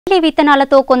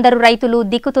విత్తనాలతో కొందరు రైతులు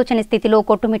దిక్కుతోచని స్థితిలో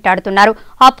కొట్టుమిట్టాడుతున్నారు.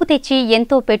 అప్పు తెచ్చి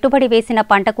ఎంతో పెట్టుబడి వేసిన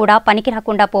పంట కూడా పనికి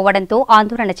రాకుండా పోవడంతో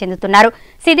ఆందోళన చెందుతున్నారు.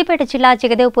 సిద్దిపేట జిల్లా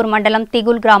జగదేవ్పూర్ మండలం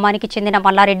తిగుల్ గ్రామానికి చెందిన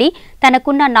మల్లారెడ్డి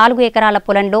తనకున్న 4 ఎకరాల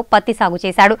పొలంలో పత్తి సాగు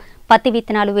చేశాడు. పత్తి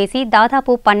విత్తనాలు వేసి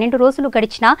దాదాపు 12 రోజులు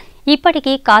గడిచినా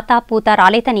ఇప్పటికీ కాతా పూత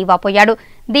రాలేదని వాపోయాడు.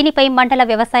 దీనిపై మండల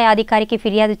వ్యవసాయ అధికారికి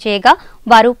ఫిర్యాదు చేయగా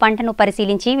వారు పంటను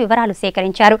పరిశీలించి వివరాలు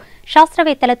సేకరించారు.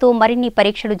 శాస్త్రవేత్తలతో మరిన్ని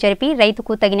పరీక్షలు జరిపి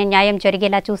రైతుకు తగిన న్యాయం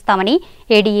జరిగేలా చూస్తామని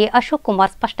ఏడీఏ అశోక్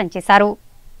కుమార్ స్పష్టం చేశారు.